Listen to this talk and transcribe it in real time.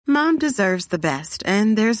Mom deserves the best,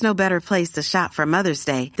 and there's no better place to shop for Mother's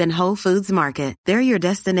Day than Whole Foods Market. They're your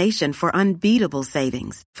destination for unbeatable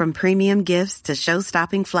savings, from premium gifts to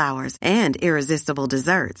show-stopping flowers and irresistible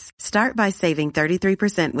desserts. Start by saving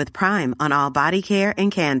 33% with Prime on all body care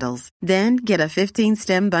and candles. Then get a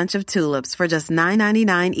 15-stem bunch of tulips for just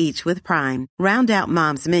 $9.99 each with Prime. Round out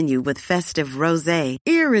Mom's menu with festive rosé,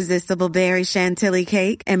 irresistible berry chantilly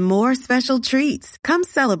cake, and more special treats. Come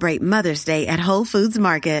celebrate Mother's Day at Whole Foods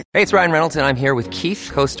Market. Hey, it's Ryan Reynolds, and I'm here with Keith,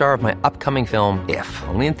 co-star of my upcoming film, If,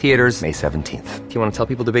 only in theaters May 17th. Do you want to tell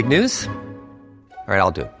people the big news? All right,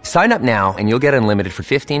 I'll do it. Sign up now and you'll get unlimited for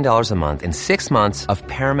 $15 a month and 6 months of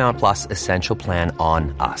Paramount Plus Essential Plan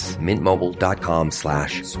on us.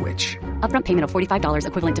 MintMobile.com/switch. Upfront payment of $45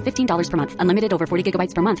 equivalent to $15 per month. Unlimited over 40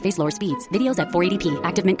 gigabytes per month. Face lower speeds. Videos at 480p.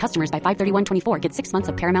 Active Mint customers by 531.24 get 6 months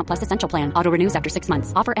of Paramount Plus Essential Plan. Auto renews after 6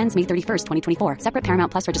 months. Offer ends May 31st, 2024. Separate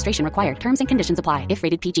Paramount Plus registration required. Terms and conditions apply if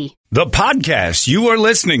rated PG. The podcast you are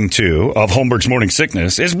listening to of Holmberg's Morning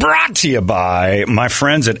Sickness is brought to you by my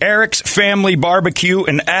friends at Eric's Family Barbecue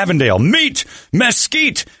in Avondale. Meet,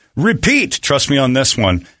 mesquite, repeat. Trust me on this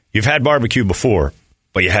one. You've had barbecue before,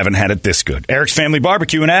 but you haven't had it this good. Eric's Family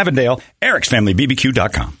Barbecue in Avondale,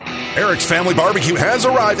 ericsfamilybbq.com. Eric's Family Barbecue has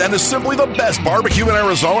arrived and is simply the best barbecue in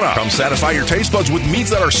Arizona. Come satisfy your taste buds with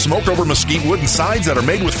meats that are smoked over mesquite wood and sides that are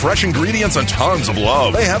made with fresh ingredients and tons of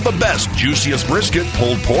love. They have the best, juiciest brisket,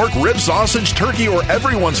 pulled pork, rib sausage, turkey, or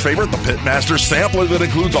everyone's favorite, the Pitmaster sampler that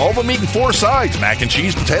includes all the meat and 4 sides, mac and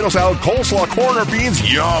cheese, potato salad, coleslaw, corn or beans,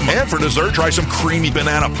 yum. And for dessert, try some creamy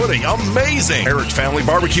banana pudding, amazing. Eric's Family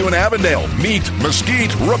Barbecue in Avondale. Meat,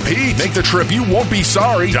 mesquite, repeat. Make the trip, you won't be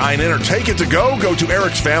sorry. Dine in or take it to go. Go to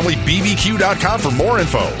ericsfamilybbq.com for more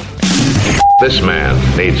info. This man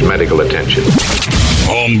needs medical attention.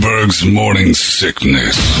 Holmberg's Morning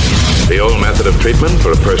Sickness. The old method of treatment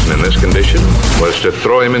for a person in this condition was to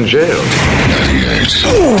throw him in jail. 98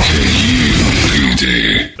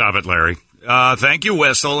 KUPD. Stop it, Larry. Thank you,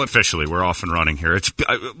 Wessel. Officially, we're off and running here.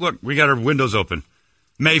 Look, we got our windows open.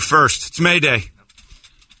 May 1st. It's May Day.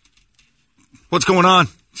 What's going on?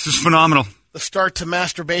 This is phenomenal. The start to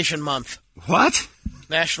Masturbation Month. What?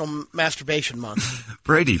 National Masturbation Month.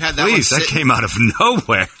 Brady, please, that came out of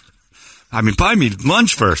nowhere. I mean, buy me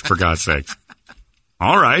lunch first, for God's sake.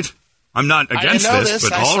 All right. I'm not against this,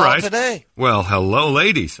 but all right. Today. Well, hello,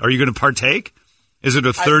 ladies. Are you going to partake? Is it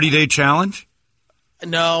a 30-day challenge?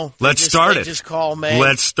 No. Let's start it. Just call May.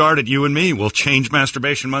 Let's start it, you and me. We'll change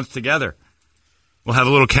Masturbation Month together. We'll have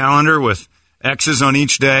a little calendar with X's on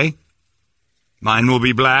each day. Mine will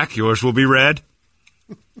be black. Yours will be red.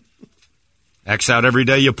 X out every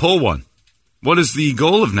day you pull one. What is the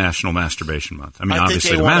goal of National Masturbation Month? I mean,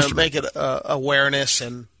 obviously they to want to masturbate. make it awareness,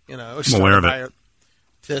 and I'm aware of it.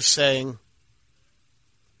 To saying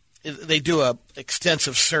they do a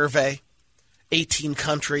extensive survey, 18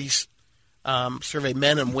 countries, survey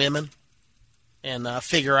men and women, and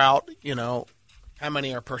figure out how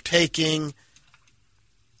many are partaking.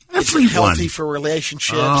 Everyone. Is it healthy for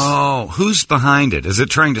relationships? Oh, who's behind it? Is it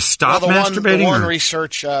trying to stop masturbating? The one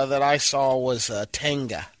research that I saw was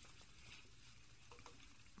Tenga,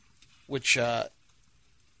 which I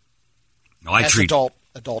has treat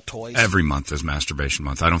adult toys. Every month is Masturbation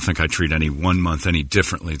Month. I don't think I treat any one month any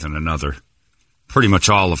differently than another. Pretty much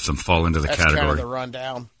all of them fall into the category. That's kind of the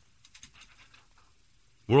rundown.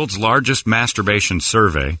 World's largest masturbation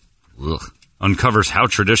survey. Ugh. Uncovers how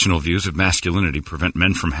traditional views of masculinity prevent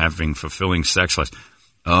men from having fulfilling sex lives.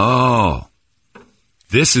 Oh,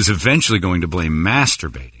 this is eventually going to blame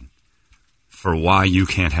masturbating for why you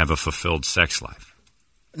can't have a fulfilled sex life.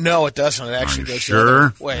 No, it doesn't. It actually goes sure? the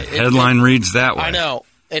other way. The headline reads that way. I know.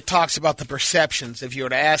 It talks about the perceptions. If you were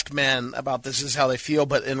to ask men about this is how they feel,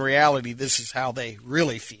 but in reality, this is how they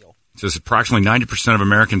really feel. It says approximately 90% of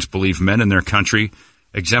Americans believe men in their country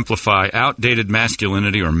exemplify outdated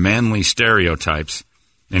masculinity or manly stereotypes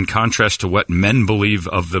in contrast to what men believe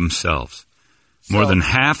of themselves. More than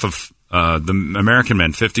half of the American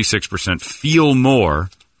men, 56%, feel more.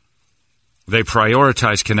 They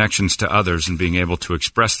prioritize connections to others and being able to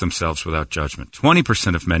express themselves without judgment.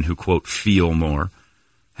 20% of men who, quote, feel more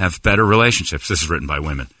have better relationships. This is written by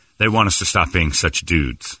women. They want us to stop being such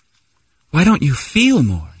dudes. Why don't you feel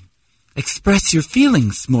more? Express your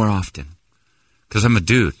feelings more often. Because I'm a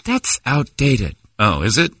dude. That's outdated. Oh,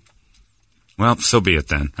 is it? Well, so be it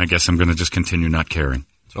then. I guess I'm going to just continue not caring.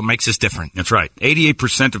 So it makes us different. That's right.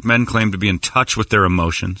 88% of men claim to be in touch with their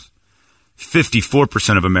emotions.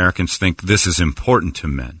 54% of Americans think this is important to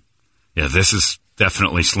men. Yeah, this is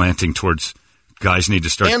definitely slanting towards guys need to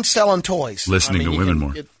start... And selling toys. Listening to women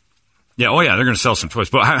more. Yeah, oh yeah, they're going to sell some toys.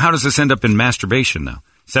 But how does this end up in masturbation, though?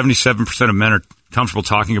 77% of men are comfortable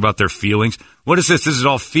talking about their feelings. What is this? This is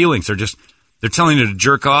all feelings. They're telling you to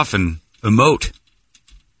jerk off and emote.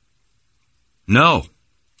 No.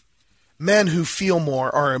 Men who feel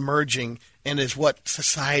more are emerging and is what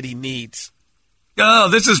society needs. Oh,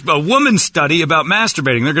 this is a woman's study about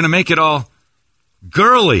masturbating. They're going to make it all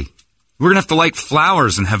girly. We're going to have to light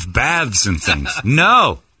flowers and have baths and things.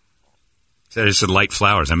 No. I just said light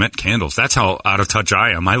flowers. I meant candles. That's how out of touch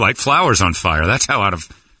I am. I light flowers on fire. That's how out of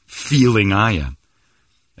feeling I am.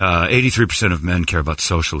 83% of men care about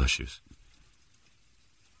social issues.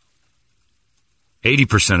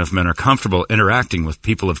 80% of men are comfortable interacting with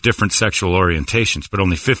people of different sexual orientations, but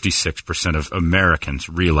only 56% of Americans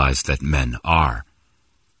realize that men are.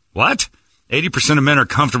 What? 80% of men are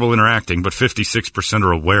comfortable interacting, but 56%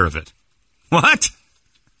 are aware of it. What?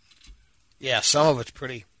 Yeah, some of it's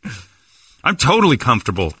pretty... I'm totally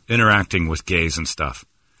comfortable interacting with gays and stuff,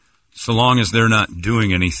 so long as they're not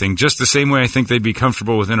doing anything, just the same way I think they'd be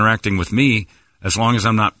comfortable with interacting with me, as long as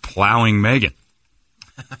I'm not plowing Megan.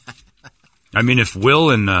 I mean, if Will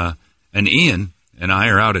and Ian and I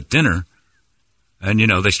are out at dinner, and,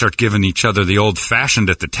 they start giving each other the old-fashioned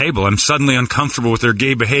at the table, I'm suddenly uncomfortable with their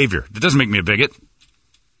gay behavior. That doesn't make me a bigot.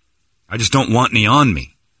 I just don't want any on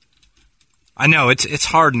me. I know, it's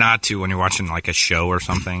hard not to when you're watching, like, a show or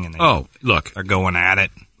something, and they're going at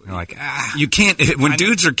it. You're like, You can't, when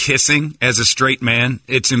dudes are kissing as a straight man,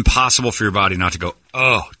 it's impossible for your body not to go,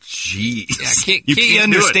 oh, jeez. Yeah, can't you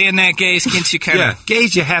understand that, gays? Can't you kind of... Yeah,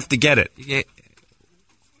 gays, you have to get it. It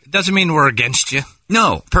doesn't mean we're against you.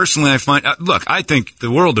 No, personally, I find... I think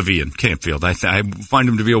the world of Ian Campfield. I find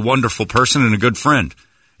him to be a wonderful person and a good friend.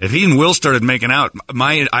 If he and Will started making out,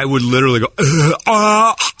 I would literally go,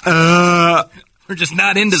 We're just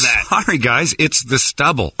not into that. Sorry, guys, it's the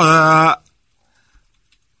stubble.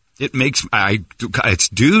 It makes... it's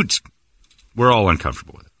dudes. We're all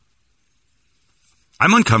uncomfortable with it.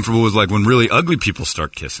 I'm uncomfortable with, when really ugly people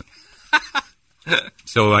start kissing.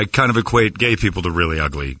 So I kind of equate gay people to really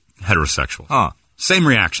ugly heterosexuals. Huh. Same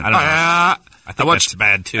reaction. I don't know. I think that's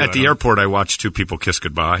bad, too. At the airport, I watched two people kiss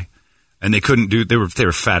goodbye. And they couldn't do. They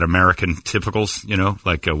were fat American typicals,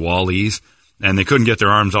 like Wall-E's, and they couldn't get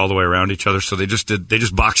their arms all the way around each other, so they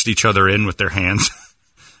just boxed each other in with their hands.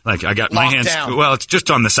 I got my hands. Down. Well, it's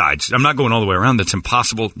just on the sides. I'm not going all the way around. That's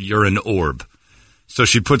impossible. You're an orb. So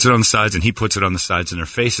she puts it on the sides, and he puts it on the sides, and their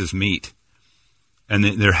faces meet, and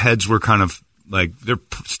their heads were kind of their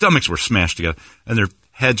stomachs were smashed together, and their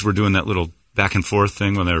heads were doing that little back and forth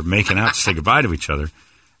thing when they were making out to say goodbye to each other.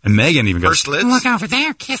 And Megan even goes, look over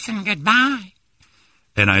there, kissing goodbye.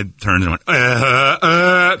 And I turned and went,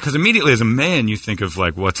 because immediately as a man, you think of,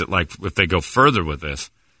 what's it like if they go further with this?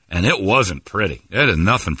 And it wasn't pretty. It had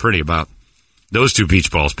nothing pretty about those two beach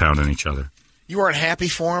balls pounding each other. You weren't happy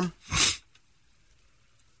for him?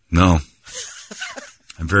 No.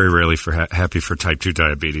 I'm very rarely happy for type 2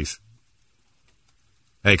 diabetes.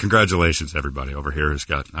 Hey, congratulations, everybody over here who's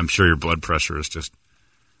got, I'm sure your blood pressure is just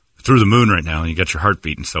through the moon right now, and you got your heart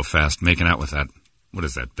beating so fast, making out with that, what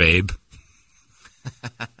is that, babe?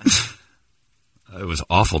 It was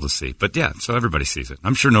awful to see. But yeah, so everybody sees it.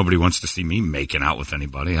 I'm sure nobody wants to see me making out with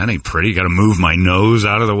anybody. That ain't pretty. Got to move my nose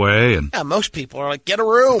out of the way. And yeah, most people are like, get a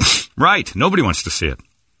room. Right. Nobody wants to see it.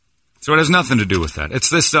 So it has nothing to do with that. It's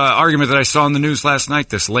this argument that I saw in the news last night.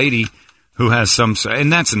 This lady who has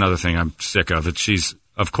and that's another thing I'm sick of.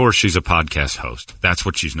 Of course, she's a podcast host. That's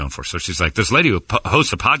what she's known for. So she's like, this lady who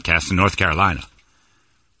hosts a podcast in North Carolina.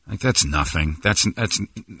 That's nothing. That's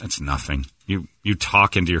nothing. You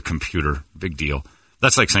talk into your computer. Big deal.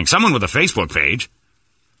 That's like saying someone with a Facebook page.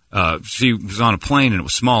 She was on a plane and it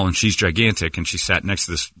was small and she's gigantic and she sat next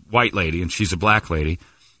to this white lady and she's a black lady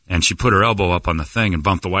and she put her elbow up on the thing and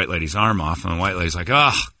bumped the white lady's arm off and the white lady's like,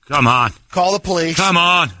 oh, come on. Call the police. Come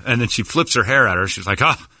on. And then she flips her hair at her. She's like,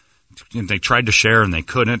 oh. And they tried to share and they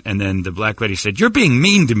couldn't. And then the black lady said, you're being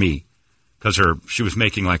mean to me. Because she was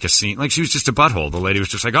making a scene. She was just a butthole. The lady was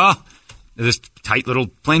just like, oh, this tight little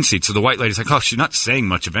plane seat. So the white lady's like, oh, she's not saying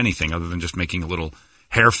much of anything other than just making a little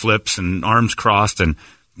hair flips and arms crossed. And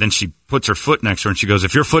then she puts her foot next to her and she goes,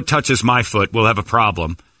 if your foot touches my foot, we'll have a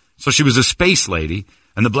problem. So she was a space lady.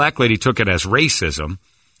 And the black lady took it as racism.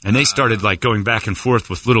 And they started going back and forth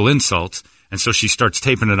with little insults. And so she starts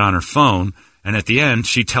taping it on her phone. And at the end,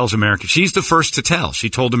 she tells she's the first to tell. She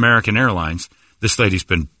told American Airlines, this lady's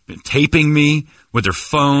been taping me with her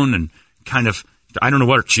phone and kind of, I don't know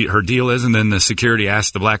what her deal is. And then the security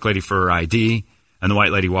asked the black lady for her ID and the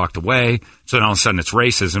white lady walked away. So then all of a sudden it's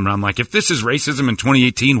racism. And I'm like, if this is racism in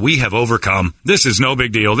 2018, we have overcome. This is no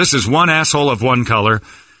big deal. This is one asshole of one color,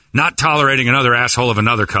 not tolerating another asshole of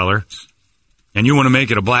another color. And you want to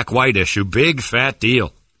make it a black-white issue. Big, fat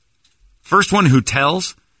deal. First one who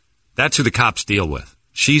tells, that's who the cops deal with.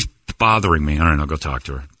 She's bothering me. All right, I'll go talk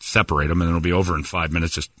to her. Separate them, and it'll be over in 5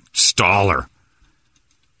 minutes. Just stall her.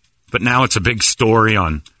 But now it's a big story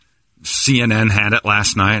on CNN had it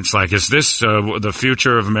last night. It's like, is this the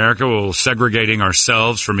future of America? We're segregating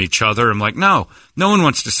ourselves from each other. I'm like, no one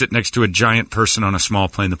wants to sit next to a giant person on a small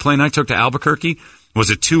plane. The plane I took to Albuquerque was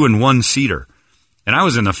a 2 and 1 seater. And I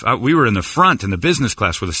was we were in the front in the business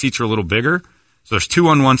class where the seats are a little bigger. So there's 2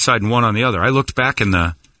 on one side and 1 on the other. I looked back in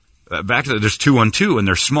the, there's 2 on 2 and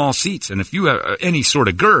they're small seats. And if you have any sort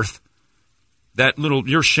of girth,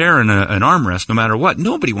 you're sharing an armrest no matter what.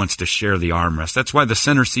 Nobody wants to share the armrest. That's why the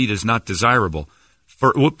center seat is not desirable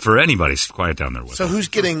for anybody. Quiet down there with So her. Who's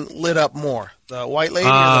getting lit up more, the white lady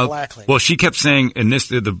or the black lady? Well, she kept saying,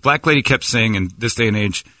 the black lady kept saying in this day and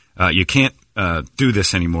age, you can't do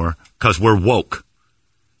this anymore because we're woke.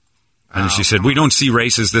 And she said, we don't see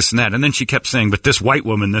race as this and that. And then she kept saying, but this white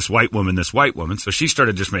woman, this white woman, this white woman. So she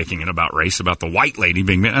started just making it about race, about the white lady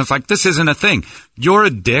being... And I was like, this isn't a thing. You're a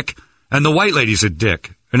dick, and the white lady's a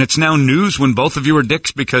dick. And it's now news when both of you are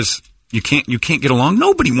dicks because you can't get along.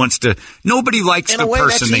 Nobody likes the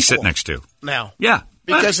person they sit next to. Now. Yeah.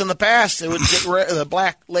 Because in the past, the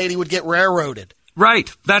black lady would get railroaded.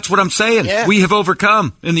 Right. That's what I'm saying. Yeah. We have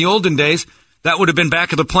overcome. In the olden days, that would have been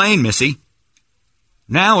back of the plane, Missy.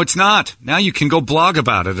 Now it's not. Now you can go blog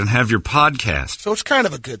about it and have your podcast. So it's kind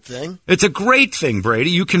of a good thing. It's a great thing, Brady.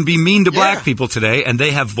 You can be mean to black people today, and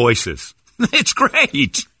they have voices. It's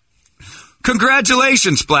great.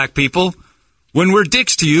 Congratulations, black people. When we're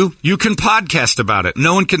dicks to you, you can podcast about it.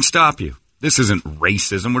 No one can stop you. This isn't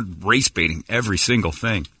racism. We're race baiting every single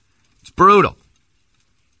thing. It's brutal.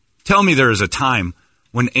 Tell me there is a time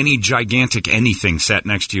when any gigantic anything sat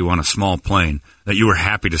next to you on a small plane that you were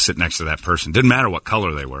happy to sit next to that person. Didn't matter what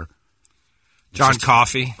color they were. John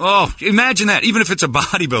Coffey. Oh, imagine that. Even if it's a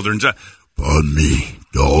bodybuilder. And pardon me,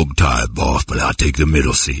 dog tired, boss, but I'll take the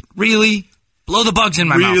middle seat. Really? Blow the bugs in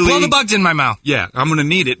my mouth. Blow the bugs in my mouth. Yeah, I'm going to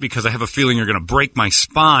need it because I have a feeling you're going to break my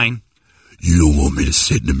spine. You don't want me to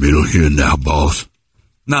sit in the middle here now, boss?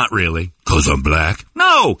 Not really. Because I'm black?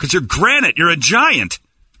 No, because you're granite. You're a giant.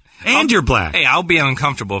 And you're black. Hey, I'll be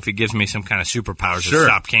uncomfortable if he gives me some kind of superpowers to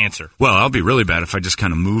stop cancer. Well, I'll be really bad if I just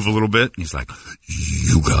kind of move a little bit. He's like,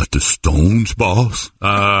 you got the stones, boss?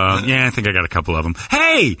 Yeah, I think I got a couple of them.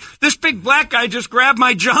 Hey, this big black guy just grabbed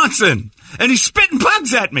my Johnson, and he's spitting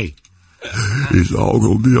bugs at me. It's all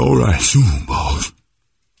going to be all right soon, boss.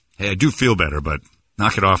 Hey, I do feel better, but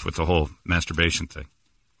knock it off with the whole masturbation thing.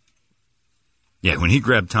 Yeah, when he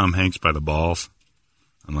grabbed Tom Hanks by the balls,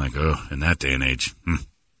 I'm like, oh, in that day and age,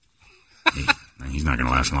 he's not going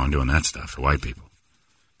to last long doing that stuff to white people.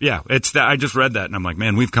 Yeah, it's that. I just read that, and I'm like,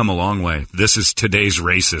 man, we've come a long way. This is today's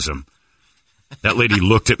racism. That lady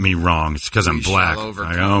looked at me wrong. It's because I'm black.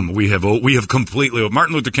 We have completely.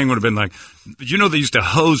 Martin Luther King would have been like, they used to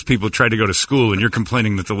hose people who tried to go to school, and you're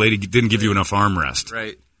complaining that the lady didn't give you enough armrest.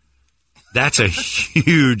 Right. That's a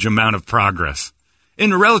huge amount of progress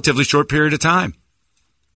in a relatively short period of time.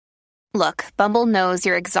 Look, Bumble knows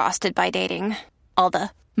you're exhausted by dating. All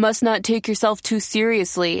the must not take yourself too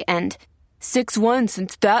seriously and 6'1"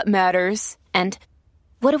 since that matters. And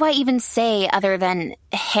what do I even say other than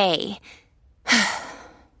hey?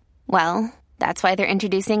 Well, that's why they're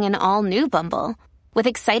introducing an all-new Bumble with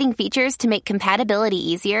exciting features to make compatibility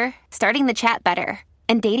easier, starting the chat better,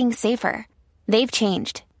 and dating safer. They've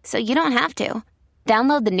changed, so you don't have to.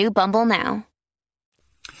 Download the new Bumble now.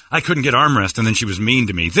 I couldn't get armrest, and then she was mean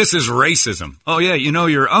to me. This is racism. Oh, yeah,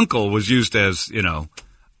 your uncle was used as,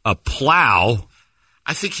 a plow.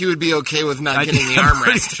 I think he would be okay with not getting the armrest. I'm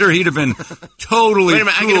pretty sure he'd have been totally Wait a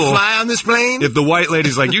minute, cool I get to fly on this plane? if the white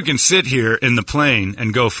lady's like, you can sit here in the plane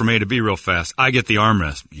and go from A to B real fast. I get the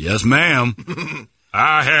armrest. Yes, ma'am.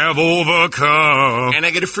 I have overcome. And I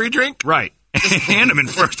get a free drink? Right. Hand him in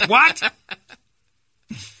first. What?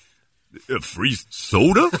 A free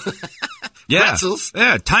soda? Yeah. Pretzels?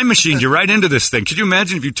 Yeah, time machined you right into this thing. Could you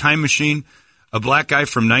imagine if you time machine a black guy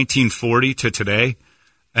from 1940 to today?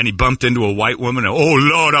 And he bumped into a white woman. And, oh,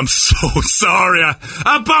 Lord, I'm so sorry.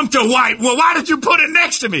 I bumped a white. Well, why did you put it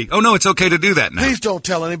next to me? Oh, no, it's okay to do that now. Please don't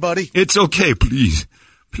tell anybody. It's okay, please.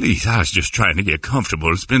 Please, I was just trying to get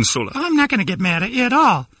comfortable. It's been so long. I'm not going to get mad at you at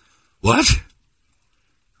all. What?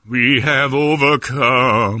 We have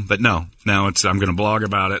overcome. But no, now I'm going to blog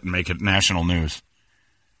about it and make it national news.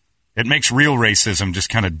 It makes real racism just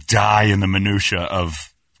kind of die in the minutia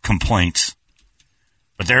of complaints.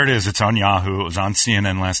 But there it is. It's on Yahoo. It was on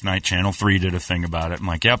CNN last night. Channel 3 did a thing about it. I'm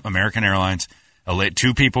like, yep, American Airlines.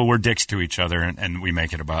 Two people were dicks to each other, and we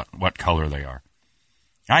make it about what color they are.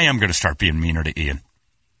 I am going to start being meaner to Ian.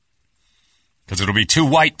 Because it'll be two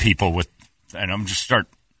white people with and I'm just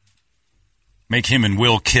make him and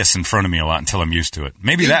Will kiss in front of me a lot until I'm used to it.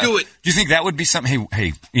 Maybe that. Do it. Do you think that would be something?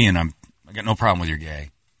 Hey, Ian, I got no problem with you're gay.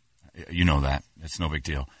 You know that. It's no big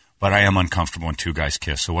deal. But I am uncomfortable when two guys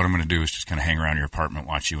kiss. So what I'm going to do is just kind of hang around your apartment,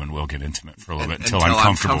 watch you and Will get intimate for a little bit until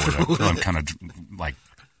I'm comfortable with it. Until I'm kind of like,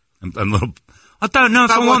 I'm a little. I don't know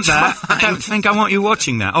if I want that. I don't think I want you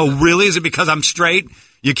watching that. Oh, really? Is it because I'm straight?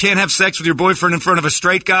 You can't have sex with your boyfriend in front of a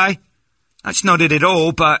straight guy? That's not it at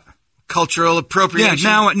all, but... Cultural appropriation.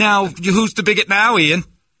 Yeah, now, who's the bigot now, Ian?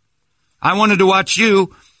 I wanted to watch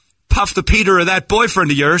you puff the Peter of that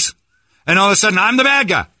boyfriend of yours, and all of a sudden I'm the bad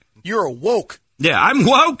guy. You're woke. Yeah, I'm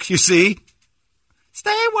woke, you see.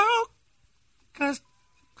 Stay woke, 'cause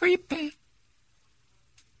creepy.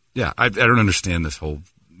 Yeah, I don't understand this whole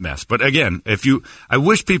mess. But again, I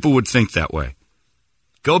wish people would think that way.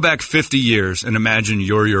 Go back 50 years and imagine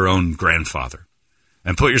you're your own grandfather.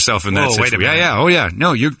 And put yourself in that situation. Wait a minute. Yeah. Oh, yeah.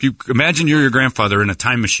 No, you imagine you're your grandfather in a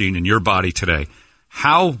time machine in your body today.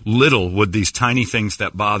 How little would these tiny things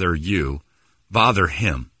that bother you bother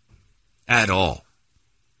him at all?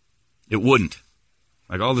 It wouldn't.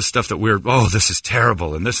 Like all this stuff that this is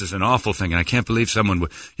terrible and this is an awful thing and I can't believe someone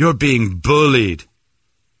would. You're being bullied.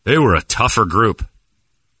 They were a tougher group.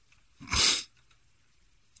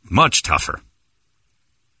 Much tougher.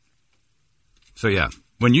 So, yeah.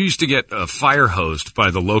 When you used to get fire hosed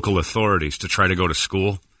by the local authorities to try to go to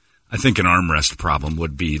school, I think an armrest problem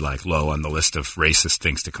would be like low on the list of racist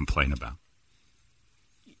things to complain about.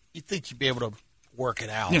 You'd think you'd be able to work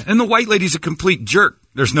it out. Yeah, and the white lady's a complete jerk.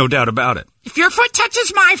 There's no doubt about it. If your foot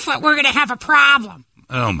touches my foot, we're going to have a problem.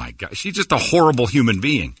 Oh, my God. She's just a horrible human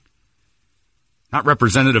being. Not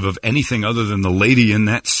representative of anything other than the lady in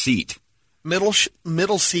that seat. Middle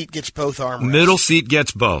seat gets both armrests. Middle seat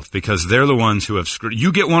gets both because they're the ones who have screwed.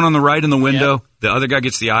 You get one on the right in the window, yep. The other guy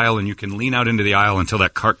gets the aisle, and you can lean out into the aisle until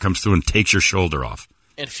that cart comes through and takes your shoulder off.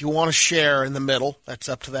 And if you want to share in the middle, that's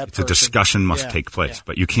up to that person. A discussion must take place,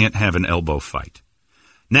 but you can't have an elbow fight.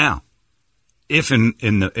 Now, if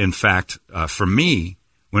in fact, for me,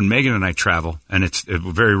 when Megan and I travel, and it's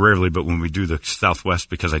very rarely, but when we do the Southwest,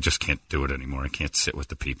 because I just can't do it anymore. I can't sit with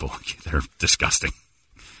the people. They're disgusting.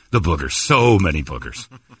 The boogers. So many boogers.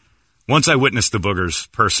 Once I witnessed the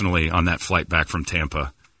boogers personally on that flight back from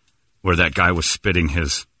Tampa where that guy was spitting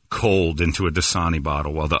his cold into a Dasani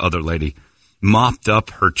bottle while the other lady mopped up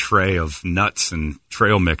her tray of nuts and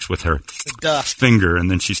trail mix with her finger,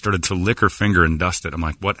 and then she started to lick her finger and dust it. I'm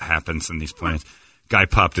like, what happens in these planes? Guy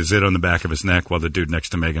popped his zit on the back of his neck while the dude next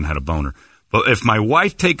to Megan had a boner. But if my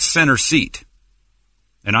wife takes center seat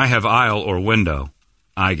and I have aisle or window,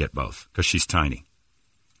 I get both because she's tiny.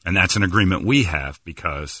 And that's an agreement we have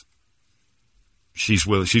because she's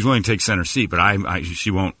willing to take center seat, but she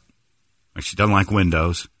won't. Like she doesn't like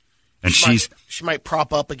windows, and she might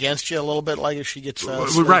prop up against you a little bit, like if she gets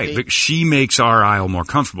right. But she makes our aisle more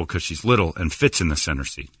comfortable because she's little and fits in the center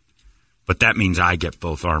seat. But that means I get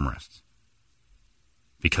both armrests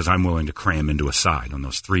because I'm willing to cram into a side on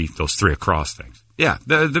those three across things. Yeah,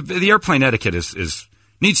 the airplane etiquette is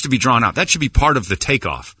needs to be drawn out. That should be part of the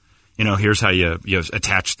takeoff. You know, here's how you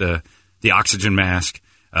attach the oxygen mask,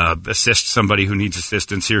 assist somebody who needs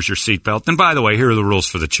assistance. Here's your seatbelt. And by the way, here are the rules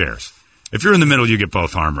for the chairs. If you're in the middle, you get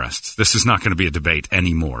both armrests. This is not going to be a debate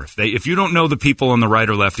anymore. If you don't know the people on the right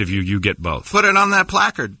or left of you, you get both. Put it on that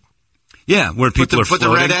placard. Yeah, where people are floating.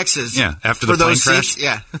 Put the red X's. Yeah, after the plane crash.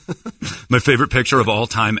 Yeah. My favorite picture of all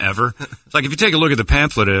time ever. It's like if you take a look at the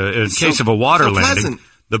pamphlet, in case of a water landing. Pleasant.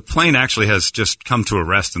 The plane actually has just come to a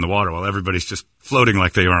rest in the water while everybody's just floating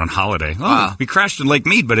like they are on holiday. Oh, wow. We crashed in Lake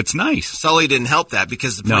Mead, but it's nice. Sully didn't help that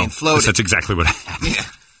because the plane floated. That's exactly what happened. Yeah.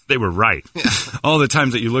 They were right. Yeah. All the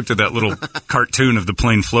times that you looked at that little cartoon of the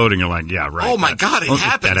plane floating, you're like, yeah, right. Oh, my God, it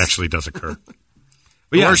happens. That actually does occur.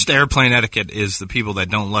 The worst airplane etiquette is the people that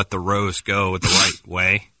don't let the rows go the right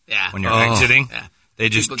way when you're exiting. Yeah. They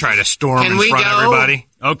just try to storm in front of everybody.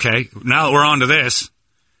 Okay, now that we're on to this.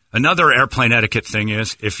 Another airplane etiquette thing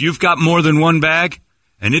is if you've got more than one bag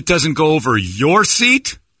and it doesn't go over your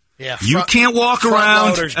seat, you can't walk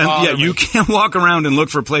around. You can't walk around and look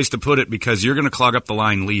for a place to put it because you're going to clog up the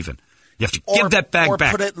line leaving. You have to give that bag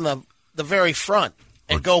back. Or put it in the very front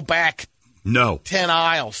and go back. No. 10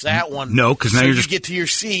 aisles. That one. No, because now you get to your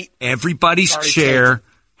seat. Everybody's chair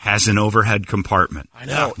has an overhead compartment. I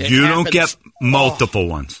know. You don't get multiple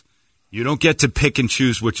ones. You don't get to pick and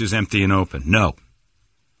choose which is empty and open. No.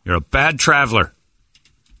 You're a bad traveler.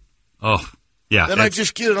 Oh, yeah. Then I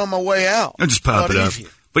just get it on my way out. I just pop it up. Easier.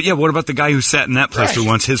 But yeah, what about the guy who sat in that place who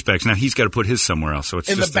wants his bags? Now he's got to put his somewhere else. So it's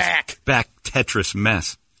in just the back. Back Tetris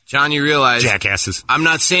mess. John, you realize jackasses. I'm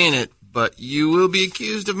not saying it, but you will be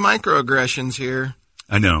accused of microaggressions here.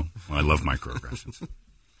 I know. Well, I love microaggressions.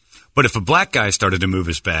 But if a black guy started to move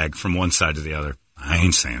his bag from one side to the other, I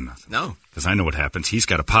ain't saying nothing. No. Because I know what happens. He's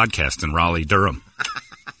got a podcast in Raleigh, Durham.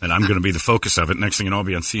 And I'm going to be the focus of it. Next thing you know, I'll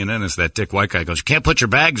be on CNN as that dick white guy goes, you can't put your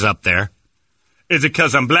bags up there. Is it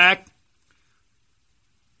because I'm black?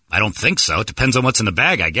 I don't think so. It depends on what's in the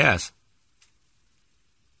bag, I guess.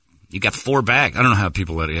 You got 4 bags. I don't know how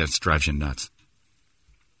people let it. It drives you nuts.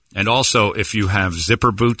 And also, if you have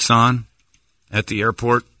zipper boots on at the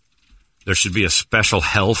airport, there should be a special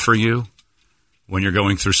hell for you when you're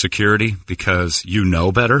going through security because you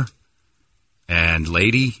know better. And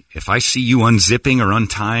lady, if I see you unzipping or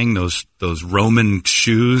untying those Roman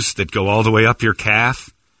shoes that go all the way up your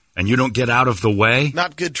calf and you don't get out of the way.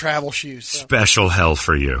 Not good travel shoes. So. Special hell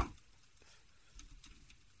for you.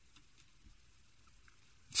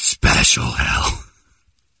 Special hell.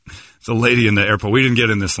 It's a lady in the airport. We didn't get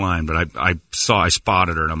in this line, but I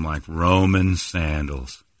spotted her and I'm like, Roman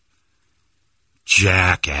sandals.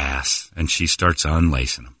 Jackass. And she starts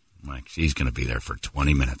unlacing them. I'm like, she's going to be there for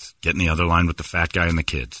 20 minutes. Get in the other line with the fat guy and the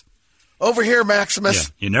kids. Over here, Maximus.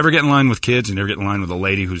 Yeah. You never get in line with kids. You never get in line with a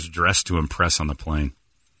lady who's dressed to impress on the plane.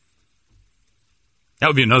 That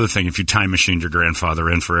would be another thing if you time machined your grandfather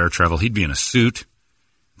in for air travel. He'd be in a suit.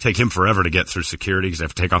 Take him forever to get through security because they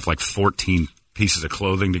have to take off like 14 pieces of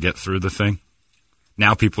clothing to get through the thing.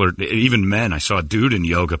 Now people are, even men, I saw a dude in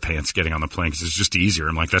yoga pants getting on the plane because it's just easier.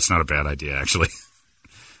 I'm like, that's not a bad idea, actually.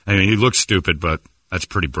 I mean, he looks stupid, but that's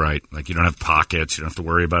pretty bright. Like, you don't have pockets. You don't have to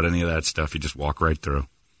worry about any of that stuff. You just walk right through.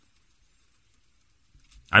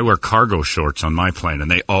 I wear cargo shorts on my plane, and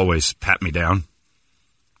they always pat me down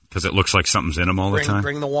because it looks like something's in them all the time.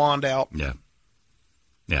 Bring the wand out. Yeah.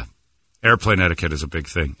 Yeah. Airplane etiquette is a big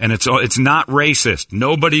thing. And it's not racist.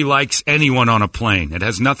 Nobody likes anyone on a plane. It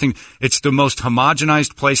has nothing. It's the most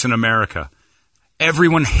homogenized place in America.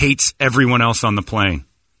 Everyone hates everyone else on the plane.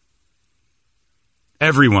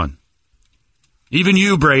 Everyone. Even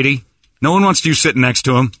you, Brady. No one wants you sitting next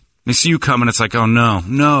to him. They see you coming, it's like, oh, no.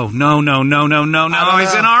 He's in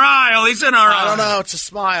our aisle. He's in our aisle. I don't know. It's a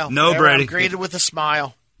smile. No, Brady. I'm greeted with a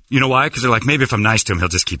smile. You know why? Because they're like, maybe if I'm nice to him, he'll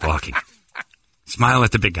just keep walking. Smile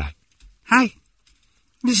at the big guy. Hi.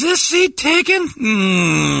 Is this seat taken?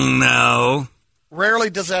 No. Rarely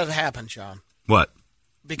does that happen, John. What?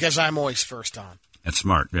 Because I'm always first on. That's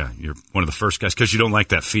smart, yeah. You're one of the first guys because you don't like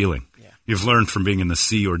that feeling. Yeah. You've learned from being in the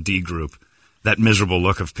C or D group. That miserable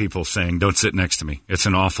look of people saying, don't sit next to me. It's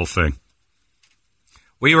an awful thing.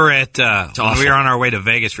 We were when we were on our way to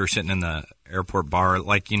Vegas, we were sitting in the airport bar,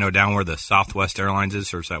 like, down where the Southwest Airlines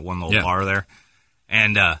is. There's that one little bar there.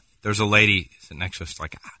 And there's a lady sitting next to us,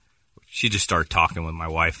 like, she just started talking with my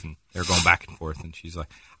wife, and they're going back and forth. And she's like,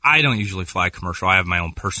 I don't usually fly commercial. I have my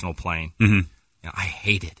own personal plane. Mm-hmm. I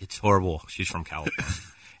hate it. It's horrible. She's from California.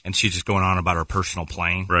 And she's just going on about her personal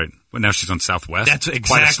plane. Right. Well, now she's on Southwest. That's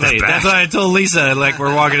exactly. That's what I told Lisa. Like,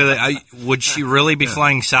 we're walking to would she really be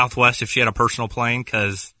flying Southwest if she had a personal plane?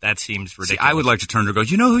 Because that seems ridiculous. See, I would like to turn to her and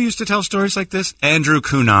go, you know who used to tell stories like this? Andrew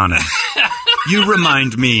Cunanan. You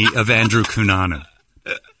remind me of Andrew Cunanan.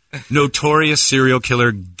 Notorious serial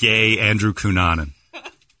killer, gay Andrew Cunanan.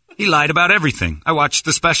 He lied about everything. I watched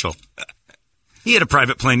the special. He had a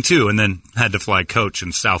private plane, too, and then had to fly coach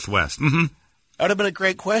in Southwest. Mm-hmm. That would have been a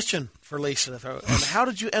great question for Lisa. And how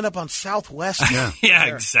did you end up on Southwest? Yeah,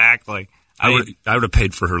 exactly. I would have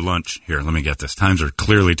paid for her lunch. Here, let me get this. Times are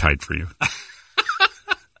clearly tight for you.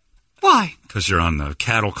 Why? Because you're on the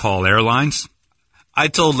Cattle Call Airlines. I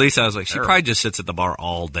told Lisa, I was like, she probably just sits at the bar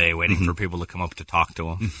all day waiting for people to come up to talk to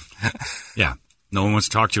him. Yeah. No one wants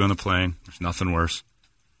to talk to you on the plane. There's nothing worse.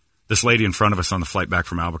 This lady in front of us on the flight back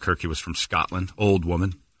from Albuquerque was from Scotland, old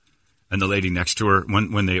woman. And the lady next to her,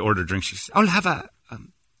 when they order drinks, she says, I'll have a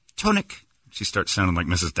tonic. She starts sounding like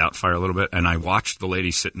Mrs. Doubtfire a little bit. And I watched the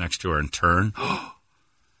lady sit next to her and turn.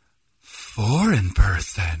 Foreign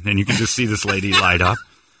birth, then. And you can just see this lady light up.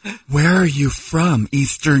 Where are you from?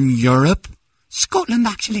 Eastern Europe? Scotland,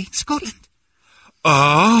 actually. Scotland.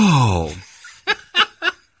 Oh.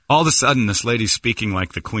 All of a sudden, this lady's speaking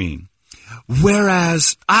like the queen.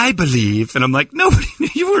 Whereas I believe, and I'm like, no,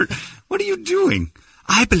 what are you doing?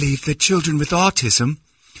 I believe that children with autism,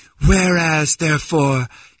 whereas therefore,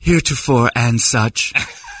 heretofore, and such.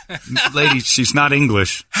 Lady, she's not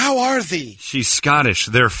English. How are thee? She's Scottish.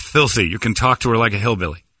 They're filthy. You can talk to her like a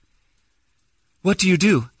hillbilly. What do you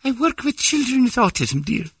do? I work with children with autism,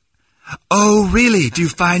 dear. Oh, really? Do you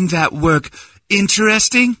find that work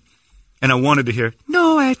interesting? And I wanted to hear,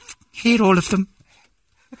 no, I hate all of them.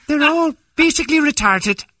 They're all basically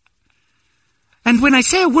retarded. And when I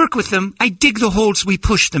say I work with them, I dig the holes we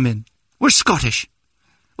push them in. We're Scottish.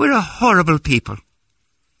 We're a horrible people.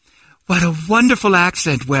 What a wonderful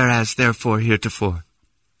accent, whereas, therefore, heretofore.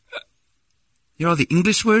 Hear all the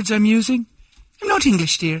English words I'm using? I'm not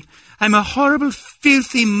English, dear. I'm a horrible,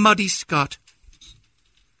 filthy, muddy Scot.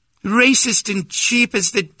 Racist and cheap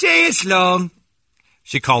as the day is long.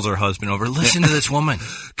 She calls her husband over. Listen to this woman.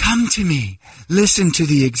 Come to me. Listen to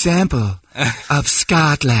the example of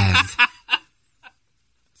Scotland.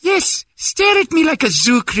 Yes, stare at me like a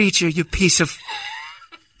zoo creature, you piece of...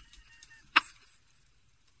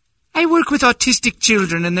 I work with autistic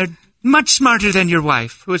children, and they're much smarter than your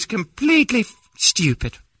wife, who is completely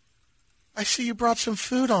stupid. I see you brought some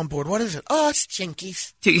food on board. What is it? Oh, it's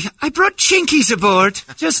Chinkies. I brought Chinkies aboard,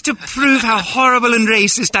 just to prove how horrible and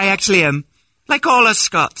racist I actually am. Like all us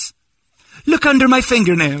Scots. Look under my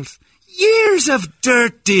fingernails. Years of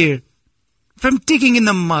dirt, dear. From digging in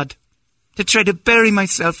the mud to try to bury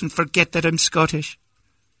myself and forget that I'm Scottish.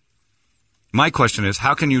 My question is,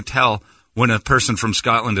 how can you tell when a person from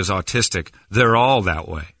Scotland is autistic? They're all that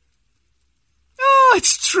way. Oh,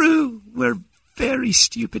 it's true. We're very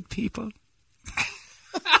stupid people.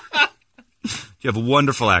 You have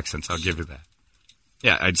wonderful accents, I'll give you that.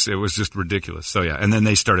 Yeah, I'd say it was just ridiculous. So, yeah, and then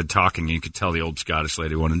they started talking, and you could tell the old Scottish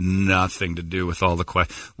lady wanted nothing to do with all the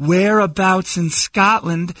questions. Whereabouts in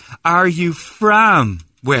Scotland are you from?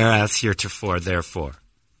 Whereas heretofore, therefore.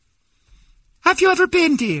 Have you ever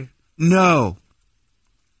been, dear? No.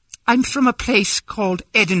 I'm from a place called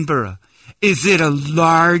Edinburgh. Is it a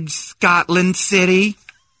large Scotland city?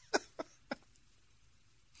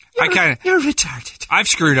 You're retarded. I've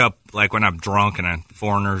screwed up, like when I'm drunk and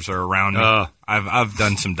foreigners are around me. I've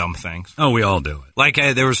done some dumb things. Oh, we all do it. Like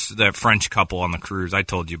there was that French couple on the cruise. I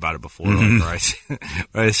told you about it before. Mm-hmm.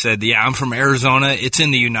 Where I said, yeah, I'm from Arizona. It's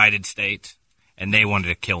in the United States. And they wanted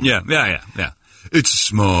to kill me. Yeah. It's a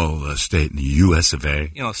small state in the U.S. of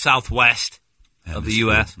A. You know, southwest of the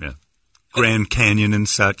U.S. Yeah. Grand Canyon and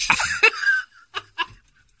such.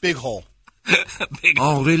 Big hole.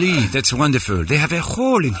 Oh, really? That's wonderful. They have a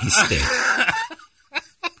hole in his state.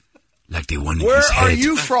 Like they wanted Where his head. are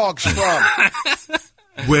you frogs from?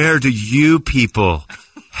 Where do you people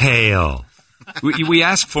hail? We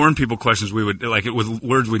ask foreign people questions we would like it with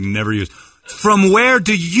words we'd never use. From where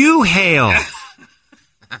do you hail?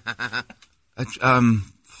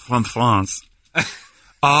 From France.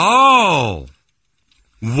 Oh.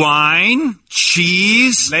 Wine,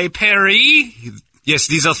 cheese, Le Paris. Yes,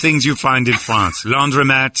 these are things you find in France.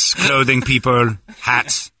 Laundromats, clothing people,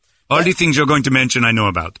 hats. All the things you're going to mention I know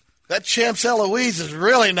about. That Champs Eloise is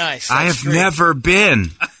really nice. I have never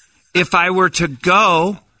been. If I were to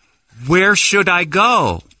go, where should I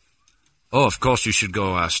go? Oh, of course you should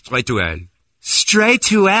go straight to hell. Straight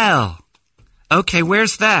to hell. Okay,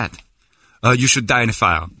 where's that? You should die in a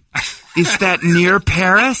fire. Is that near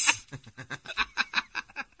Paris?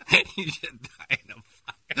 You should die in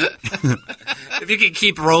a fire. If you can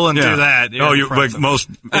keep rolling through that. Like most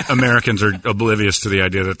Americans are oblivious to the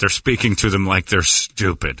idea that they're speaking to them like they're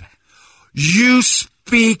stupid. You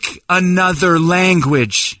speak another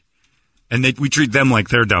language. And we treat them like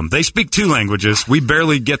they're dumb. They speak two languages. We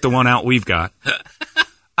barely get the one out we've got.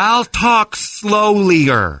 I'll talk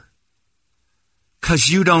slowlier. 'Cause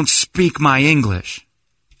you don't speak my English.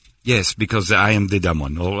 Yes, because I am the dumb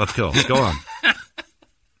one. Well, of course. Go on.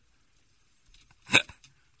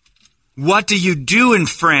 What do you do in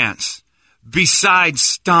France besides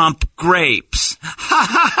stomp grapes?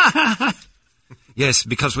 Yes,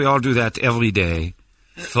 because we all do that every day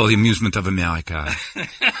for the amusement of America.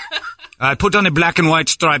 I put on a black and white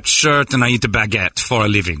striped shirt and I eat a baguette for a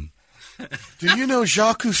living. Do you know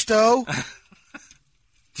Jacques Cousteau?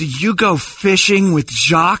 Do you go fishing with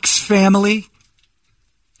Jacques' family?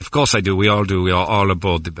 Of course I do. We all do. We are all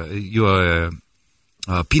aboard. You are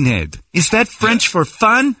Pinhead. Is that French for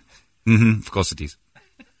fun? Mm-hmm. Of course it is.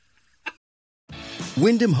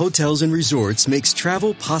 Wyndham Hotels and Resorts makes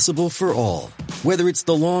travel possible for all. Whether it's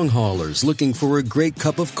the long haulers looking for a great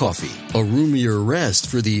cup of coffee, a roomier rest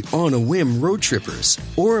for the on-a-whim road trippers,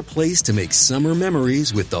 or a place to make summer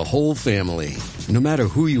memories with the whole family. No matter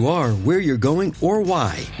who you are, where you're going, or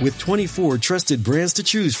why, with 24 trusted brands to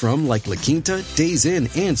choose from like La Quinta, Days Inn,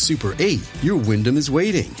 and Super 8, your Wyndham is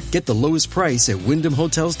waiting. Get the lowest price at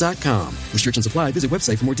WyndhamHotels.com. Restrictions apply. Visit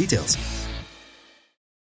website for more details.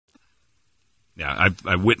 Yeah,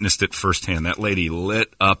 I witnessed it firsthand. That lady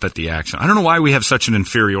lit up at the action. I don't know why we have such an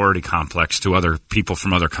inferiority complex to other people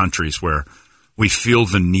from other countries where we feel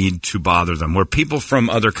the need to bother them, where people from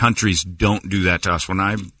other countries don't do that to us. When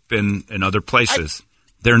I've been in other places,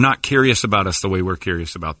 they're not curious about us the way we're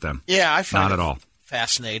curious about them. Yeah, I find not at all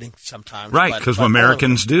fascinating sometimes. Right, because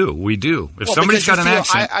Americans do. We do. If somebody's got an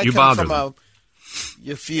accent, you bother them.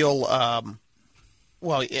 You feel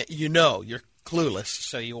Well, you're clueless,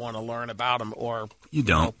 so you want to learn about them, or you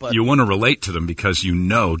don't. But you want to relate to them because you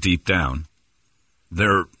know deep down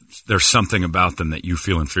there's something about them that you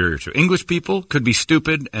feel inferior to. English people could be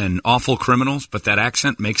stupid and awful criminals, but that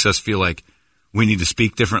accent makes us feel like we need to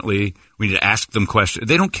speak differently. We need to ask them questions.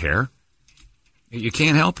 They don't care. You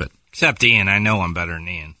can't help it. Except Ian. I know I'm better than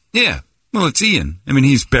Ian. Yeah. Well, it's Ian. I mean,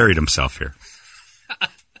 he's buried himself here.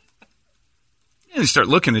 You start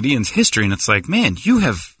looking at Ian's history, and it's like, man, you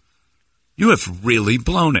have really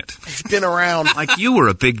blown it. He's been around. Like, you were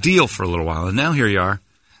a big deal for a little while, and now here you are.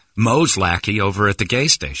 Moe's lackey over at the gay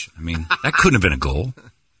station. I mean, that couldn't have been a goal.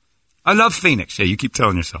 I love Phoenix. Yeah, you keep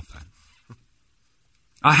telling yourself that.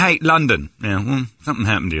 I hate London. Yeah, well, something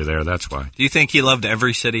happened to you there, that's why. Do you think he loved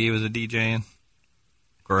every city he was a DJ in?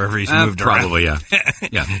 Wherever he's moved around? Probably, yeah.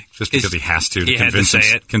 Yeah, just because he has to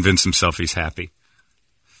convince himself he's happy.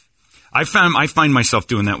 I find myself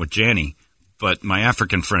doing that with Janny, but my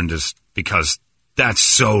African friend is, because that's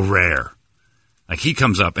so rare. Like, he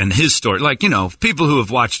comes up and his story, like, people who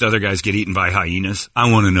have watched other guys get eaten by hyenas,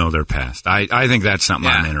 I want to know their past. I think that's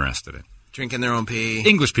something I'm interested in. Drinking their own pee.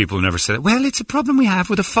 English people who never said it. Well, it's a problem we have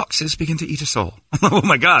where the foxes begin to eat us all. Oh,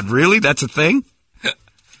 my God, really? That's a thing?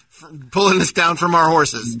 Pulling us down from our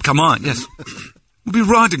horses. Come on, yes. We'll be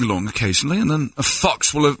riding along occasionally, and then a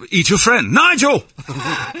fox will eat your friend. Nigel!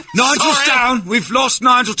 Nigel's down. We've lost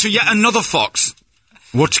Nigel to yet another fox.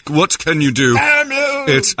 What can you do?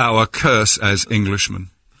 It's our curse as Englishmen.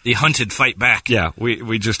 The hunted fight back. Yeah,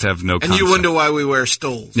 we just have no concept. And you wonder why we wear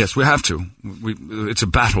stoles. Yes, we have to. It's a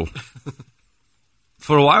battle.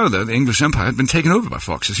 For a while, though, the English Empire had been taken over by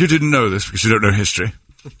foxes. You didn't know this because you don't know history.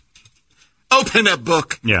 Open that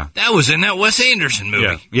book. Yeah. That was in that Wes Anderson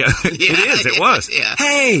movie. Yeah. It was. Yeah.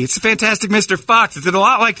 Hey, it's a Fantastic Mr. Fox. Is it a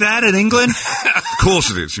lot like that in England? Of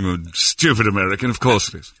course it is, you stupid American. Of course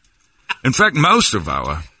it is. In fact, most of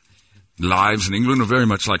our lives in England are very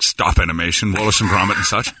much like stop animation, Wallace and Gromit and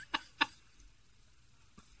such.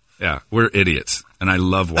 Yeah, we're idiots, and I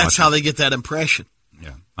love watching. That's how they get that impression.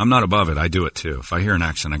 Yeah. I'm not above it. I do it, too. If I hear an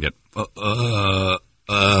accent, I get,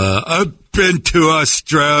 I've been to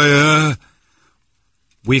Australia.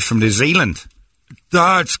 We from New Zealand.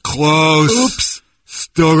 That's close. Oops.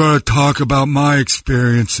 Still gonna talk about my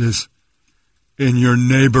experiences in your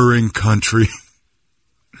neighboring country.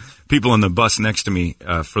 People on the bus next to me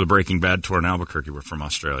for the Breaking Bad tour in Albuquerque were from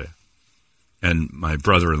Australia. And my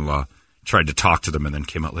brother-in-law tried to talk to them and then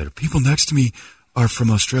came out later. People next to me are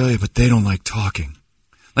from Australia, but they don't like talking.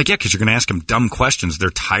 Like, yeah, because you're going to ask them dumb questions.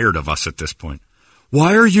 They're tired of us at this point.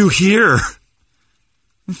 Why are you here?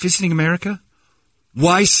 Visiting America?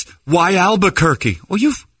 Why Albuquerque? Well,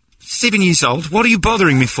 you're 7 years old. What are you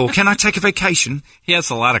bothering me for? Can I take a vacation? He has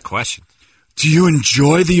a lot of questions. Do you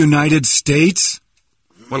enjoy the United States?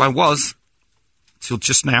 Well, I was. Till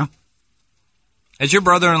just now. Has your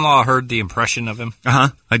brother-in-law heard the impression of him? Uh-huh.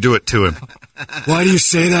 I do it to him. Why do you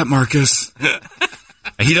say that, Marcus?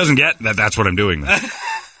 He doesn't get that that's what I'm doing.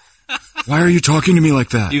 Why are you talking to me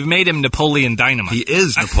like that? You've made him Napoleon Dynamite. He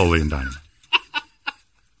is Napoleon Dynamite.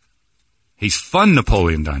 He's fun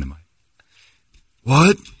Napoleon Dynamite.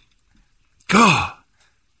 What? God.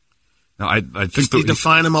 No, I think just need to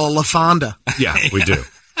find him a LaFonda. Yeah, we do.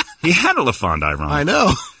 He had a LaFonda, ironically. I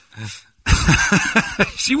know.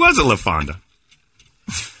 She was a LaFonda.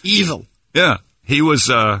 Evil. Yeah. He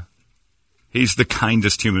was, he's the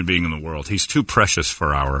kindest human being in the world. He's too precious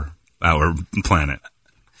for our planet.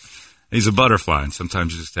 He's a butterfly, and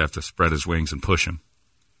sometimes you just have to spread his wings and push him.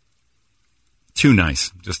 Too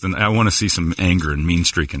nice. I want to see some anger and mean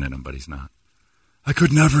streaking in him, but he's not. I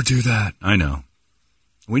could never do that. I know.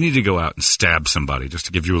 We need to go out and stab somebody just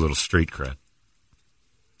to give you a little street cred.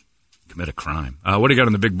 Commit a crime. What do you got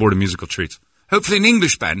on the big board of musical treats? Hopefully an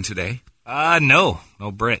English band today. No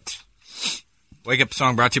Brits. Wake Up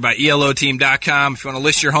Song brought to you by ELOteam.com. If you want to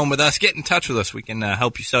list your home with us, get in touch with us. We can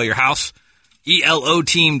help you sell your house.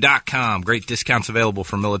 ELOteam.com. Great discounts available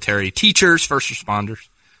for military, teachers, first responders.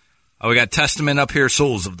 We got Testament up here,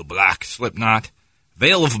 Souls of the Black, Slipknot,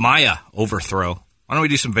 Veil of Maya, Overthrow. Why don't we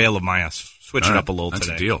do some Veil of Maya? Switch it up a little today.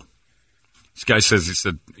 That's a deal. This guy says, he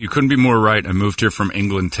said, you couldn't be more right. I moved here from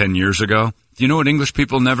England 10 years ago. Do you know what English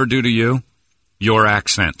people never do to you? Your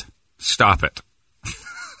accent. Stop it.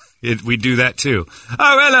 We do that too.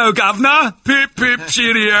 Oh, hello, governor. Pip, pip,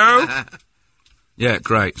 cheerio. Yeah,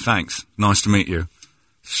 great. Thanks. Nice to meet you.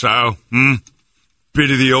 So,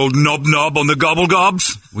 bit of the old knob on the gobble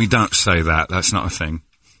gobs? We don't say that. That's not a thing.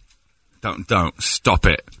 Don't. Stop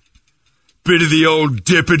it. Bit of the old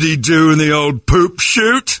dippity-doo and the old poop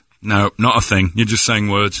shoot? No, not a thing. You're just saying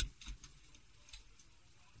words.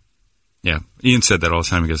 Yeah, Ian said that all the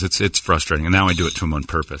time. He goes, it's frustrating, and now I do it to him on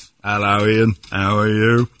purpose. Hello, Ian. How are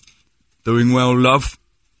you? Doing well, love?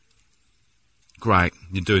 Great.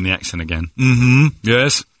 You're doing the accent again. Mm-hmm.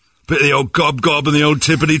 Yes. Bit of the old gob-gob and the old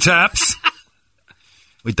tippity-taps.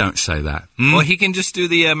 We don't say that. Well, he can just do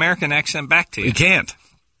the American accent back to you. He can't.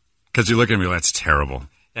 Because you look at me, that's terrible.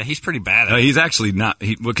 Yeah, he's pretty bad at it. He's actually not,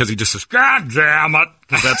 because he just says, God damn it,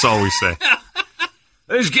 because that's all we say.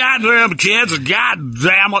 These goddamn kids, God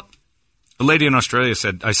damn it. The lady in Australia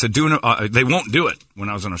said, they won't do it. When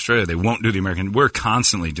I was in Australia, they won't do the American. We're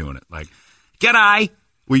constantly doing it. Like, g'day.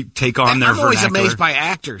 We take on their vernacular. I'm always amazed by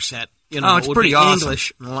actors that, it's pretty awesome.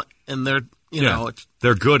 English, and they're,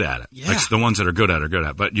 they're good at it. Yeah. Like, the ones that are good at it are good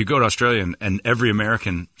at it. But you go to Australia, and every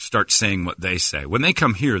American starts saying what they say. When they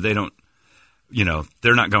come here, they don't,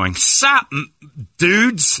 they're not going, sup,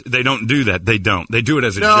 dudes. They don't do that. They don't. They do it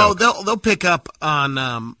as a joke. No, they'll pick up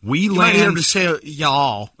on, we land. You might hear them just say,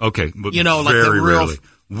 y'all. Okay. But like very the real. Rarely.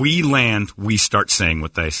 We land, we start saying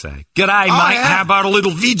what they say. G'day, mate. Yeah. How about a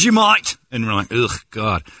little Vegemite? And we're like, ugh,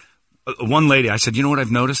 God. One lady, I said, you know what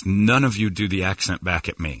I've noticed? None of you do the accent back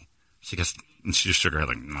at me. She goes, and she just shook her head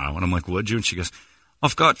like, no. And I'm like, would you? And she goes,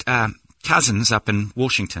 I've got cousins up in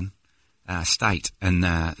Washington State, and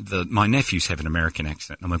my nephews have an American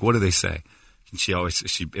accent. And I'm like, what do they say? And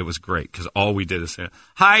it was great, because all we did is say,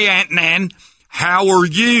 hey, Aunt Nan, how are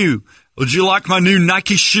you? Would you like my new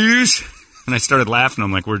Nike shoes? And I started laughing.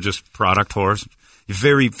 I'm like, we're just product whores. You're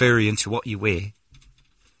very, very into what you wear.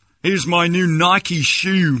 Here's my new Nike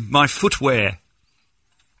shoe, my footwear.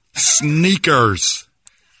 Sneakers.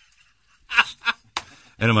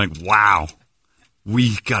 And I'm like, wow.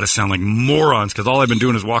 We got to sound like morons, because all I've been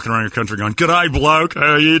doing is walking around your country going, g'day, bloke.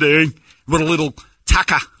 How are you doing? What a little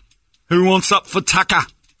tucker. Who wants up for tucker?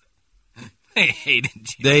 They hated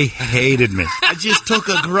you. They hated me. I just took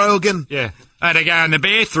a Grogan. Yeah. I had to go in the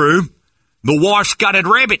bathroom. The wife's gutted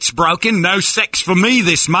rabbit's broken. No sex for me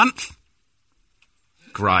this month.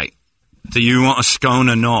 Great. Do you want a scone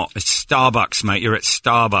or not? It's Starbucks, mate. You're at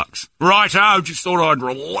Starbucks. Righto. Just thought I'd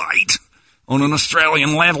relate on an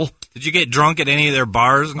Australian level. Did you get drunk at any of their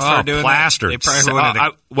bars and start doing plastered. that? They probably wanted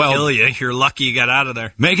to kill you. You're lucky you got out of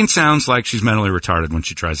there. Megan sounds like she's mentally retarded when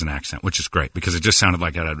she tries an accent, which is great, because it just sounded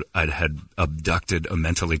like I had abducted a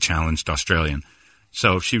mentally challenged Australian.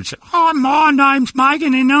 So she would say, oh, my name's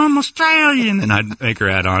Megan and I'm Australian. And I'd make her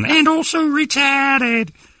add on, and also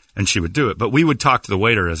retarded. And she would do it. But we would talk to the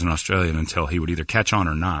waiter as an Australian until he would either catch on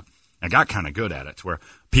or not. I got kind of good at it, to where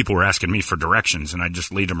people were asking me for directions, and I'd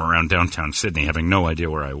just lead them around downtown Sydney, having no idea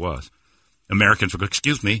where I was. Americans would go,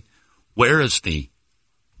 excuse me, where is the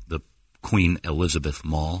Queen Elizabeth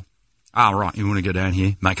Mall? Oh, right, you want to go down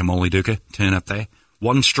here, make a molly duka, turn up there.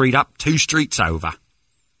 1 street up, 2 streets over.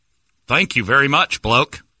 Thank you very much,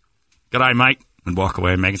 bloke. G'day, mate. And walk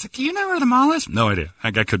away, and Megan's like, do you know where the mall is? No idea.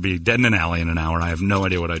 That guy could be dead in an alley in an hour, and I have no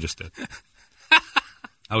idea what I just did.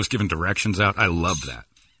 I was giving directions out. I loved that.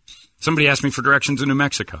 Somebody asked me for directions in New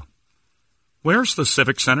Mexico. Where's the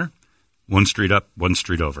Civic Center? 1 street up, 1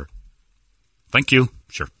 street over. Thank you.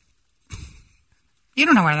 Sure. You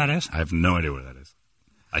don't know where that is. I have no idea where that is.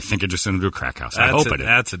 I think I just sent him to a crack house. I hope I did.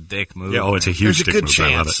 That's a dick move. Yeah, it's a huge dick move. Chance.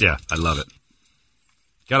 I love it. Yeah, I love it.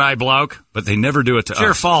 G'day, bloke. But they never do it to us. It's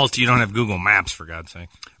your fault you don't have Google Maps, for God's sake.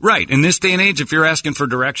 Right. In this day and age, if you're asking for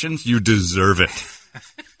directions, you deserve it.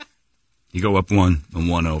 You go up 1 and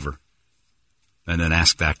 1 over. And then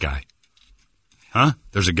ask that guy. Huh?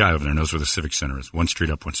 There's a guy over there who knows where the Civic Center is. 1 street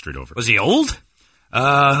up, 1 street over. Was he old?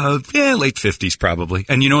 Yeah, late 50s probably.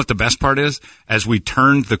 And you know what the best part is? As we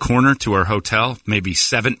turned the corner to our hotel, maybe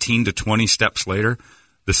 17 to 20 steps later,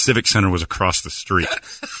 the Civic Center was across the street.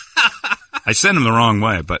 I sent him the wrong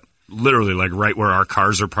way, but literally like right where our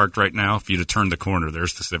cars are parked right now, if you'd have turned the corner,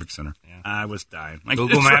 there's the Civic Center. Yeah. I was dying. Like,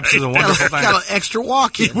 Google Maps is a wonderful thing. Got an extra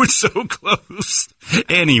walk in. He was so close.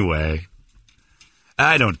 Anyway,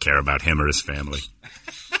 I don't care about him or his family.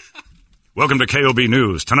 Welcome to KOB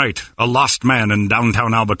News. Tonight, a lost man in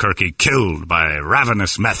downtown Albuquerque killed by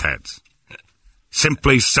ravenous meth heads.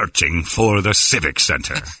 Simply searching for the Civic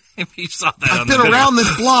Center. You saw that I've been around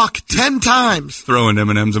this block 10 times. Throwing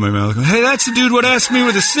M&Ms in my mouth. Hey, that's the dude what asked me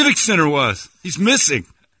where the Civic Center was. He's missing.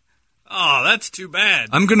 Oh, that's too bad.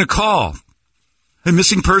 I'm going to call. Hey,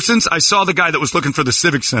 missing persons? I saw the guy that was looking for the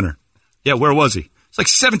Civic Center. Yeah, where was he? It's like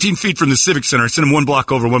 17 feet from the Civic Center. I sent him 1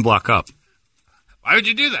 block over, 1 block up. Why would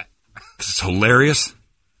you do that? Because it's hilarious.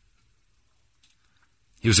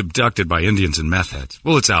 He was abducted by Indians and meth heads.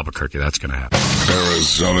 Well, it's Albuquerque. That's going to happen.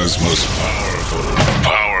 Arizona's most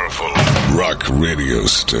powerful rock radio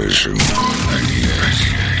station. 98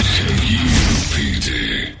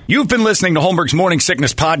 UPD. You've been listening to Holmberg's Morning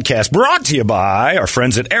Sickness Podcast, brought to you by our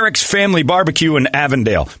friends at Eric's Family Barbecue in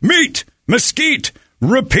Avondale. Meet, mesquite,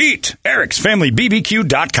 repeat.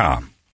 Eric'sFamilyBBQ.com.